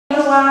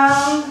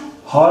everyone!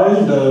 Hi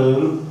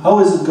there! How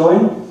is it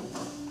going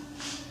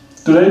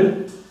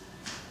today?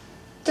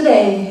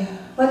 Today,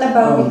 what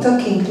about we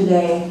talking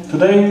today?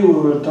 Today we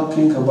were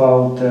talking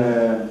about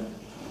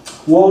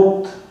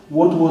what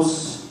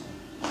was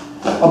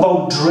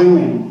about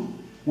dreaming.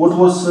 What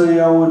was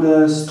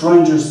your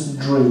strangest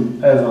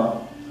dream ever?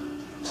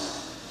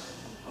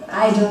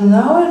 I don't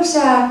know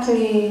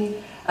exactly.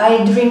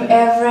 I dream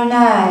every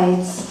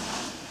night,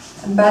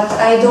 but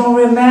I don't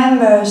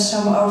remember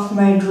some of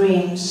my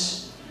dreams.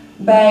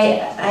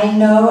 But I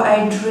know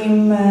I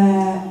dream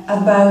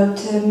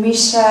about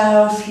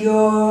myself,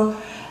 you,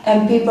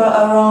 and people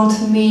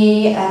around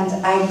me, and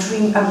I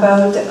dream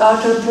about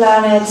other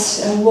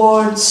planets and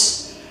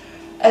worlds.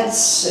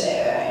 It's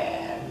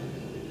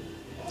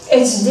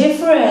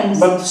different.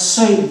 But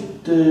say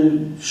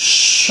the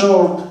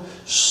short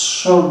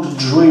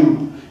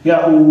dream.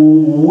 Yeah,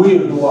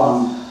 weird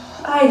one.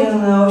 I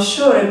don't know,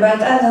 sure,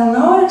 but I don't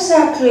know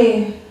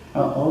exactly.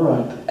 All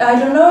right. I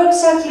don't know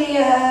exactly,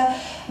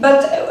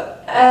 but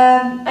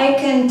I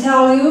can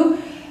tell you,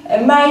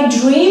 my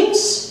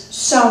dreams,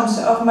 some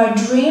of my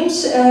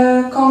dreams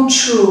come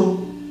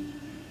true.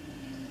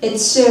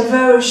 It's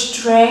very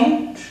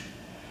strange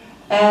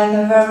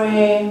and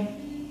very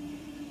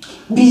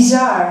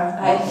bizarre,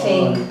 I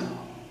think, right.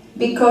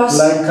 because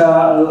Like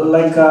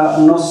a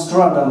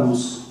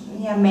Nostradamus.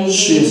 yeah, maybe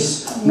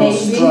She's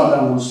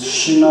Nostradamus.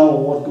 She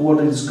knows what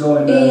is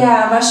going on.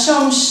 Yeah, but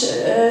some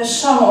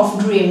of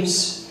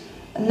dreams,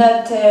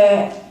 not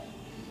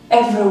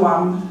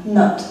everyone,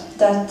 not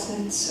that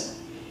it's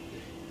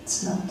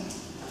not.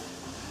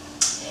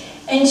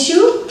 And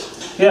you?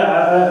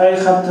 Yeah,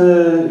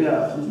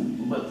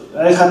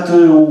 I had a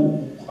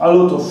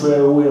lot of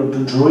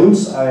weird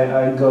dreams.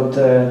 I got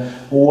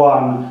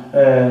one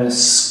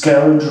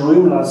scary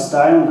dream last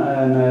time,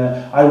 and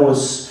I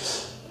was.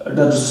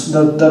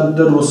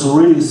 That was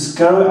really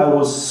scary. I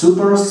was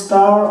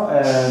superstar,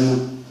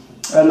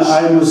 and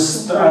I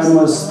must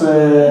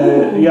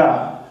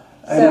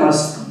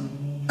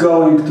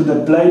going to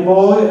the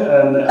Playboy,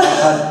 and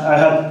I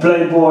had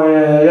Playboy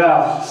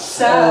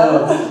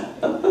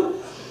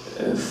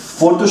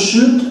photo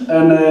shoot,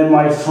 and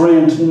my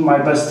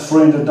best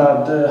friend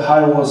that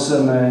I was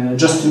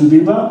Justin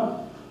Bieber,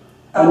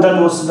 and that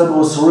was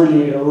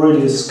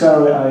really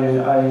scary.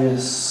 I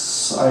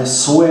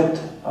sweat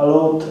a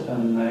lot,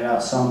 and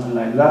something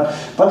like that.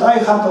 But I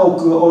had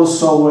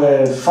also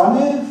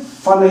funny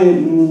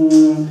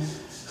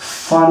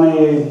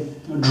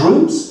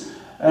dreams,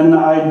 and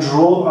I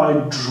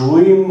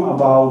dream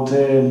about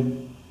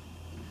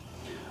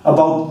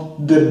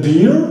the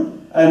beer,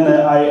 and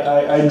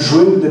I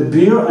drink the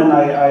beer, and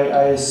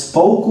I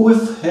spoke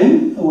with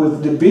him,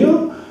 with the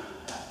beer,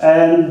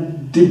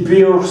 and the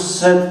beer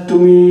said to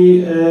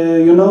me,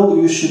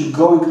 you should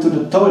go to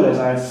the toilet,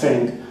 I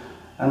think,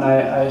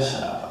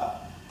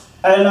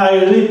 and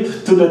I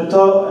leaped to the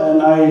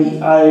and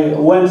I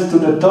went to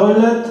the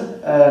toilet,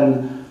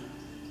 and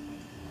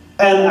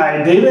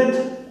I did it,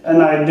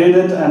 and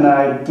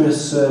I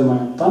pissed my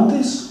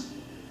panties.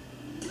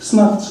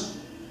 Snapped.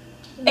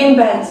 In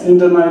bed. In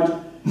the night.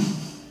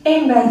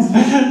 In bed.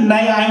 No,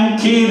 I'm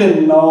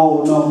kidding.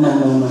 No.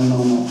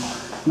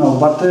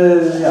 But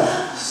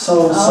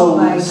Oh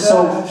my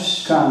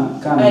gosh.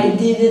 Can. I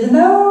didn't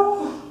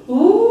know.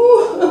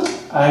 Ooh.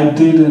 I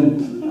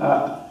didn't.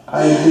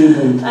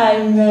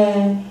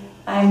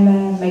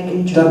 I'm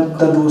making joke.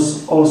 That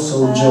was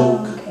also a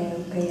joke.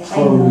 Okay.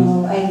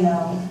 For I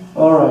know.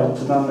 All right,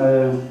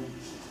 then.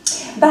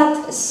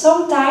 But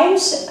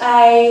sometimes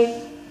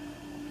I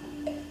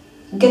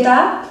get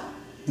up.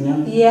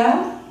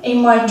 Yeah.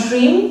 In my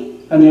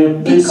dream. And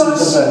you piss in the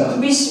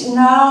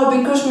bed.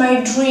 Because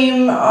my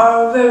dreams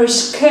are very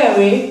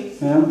scary.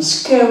 Yeah.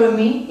 Scare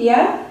me.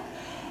 Yeah.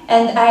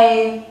 And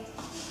I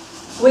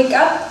wake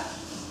up.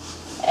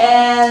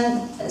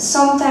 And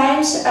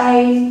sometimes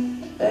I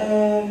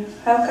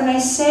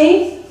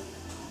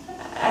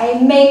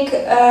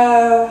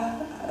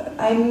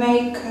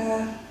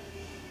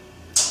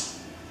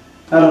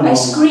I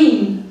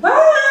scream.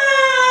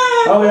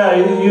 Oh yeah,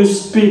 you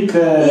speak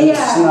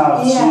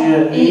snaps.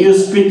 Yeah. You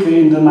speak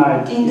in the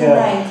night. In the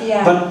night,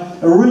 yeah.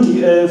 But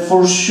really,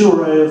 for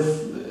sure,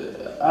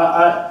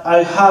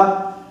 I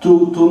had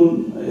to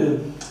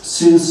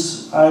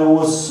since I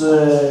was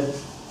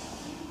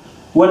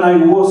when I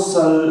was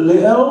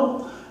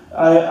little,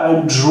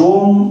 I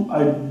dream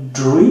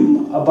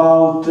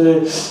about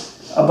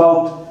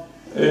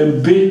a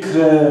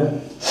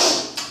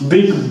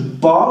big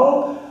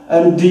ball,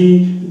 and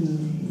the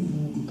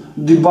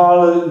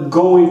ball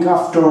going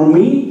after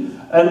me,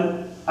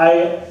 and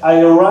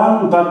I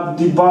ran, but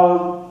the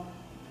ball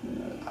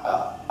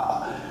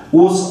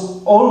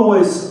was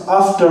always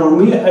after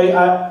me,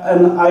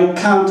 and I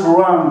can't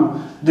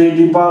run.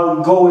 The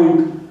ball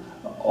going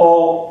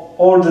all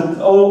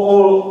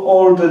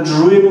the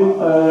dream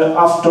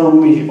after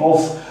me.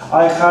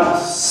 I had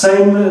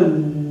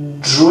same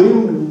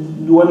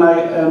dream when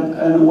I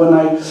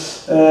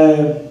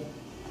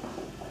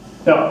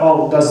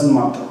doesn't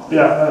matter.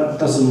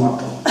 Doesn't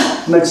matter.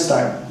 Next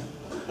time.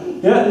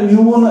 Yeah,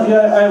 you wanna?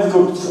 Yeah, I've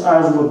got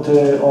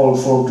all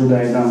for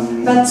today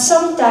then. But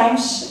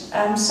sometimes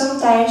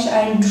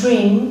I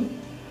dream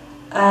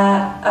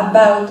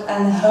about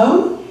a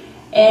home,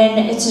 and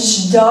it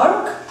is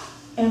dark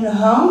in the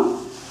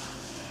home,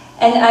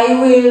 and I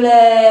will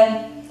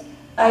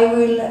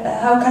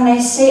how can I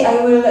say,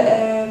 I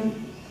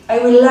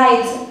will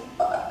light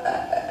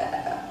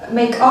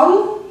make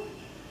on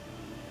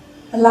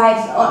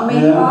light on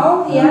make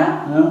on,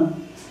 yeah.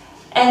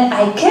 And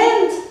I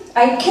can't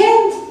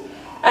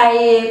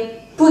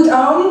I put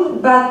on,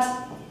 but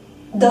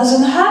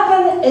doesn't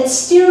happen, it's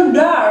still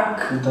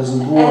dark. It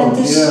doesn't work. And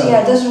this,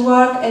 it doesn't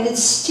work, and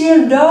it's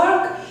still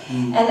dark,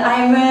 and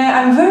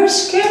I'm very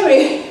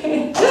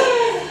scary.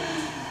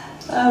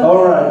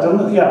 All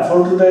right, yeah,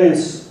 for today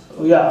is,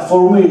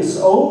 for me it's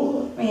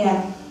all.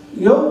 Yeah.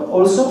 You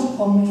also?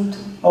 For me too.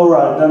 All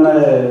right,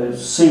 then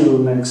see you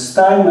next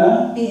time,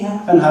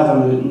 Yeah. and have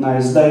a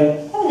nice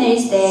day. Have a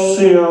nice day.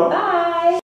 See you. Bye.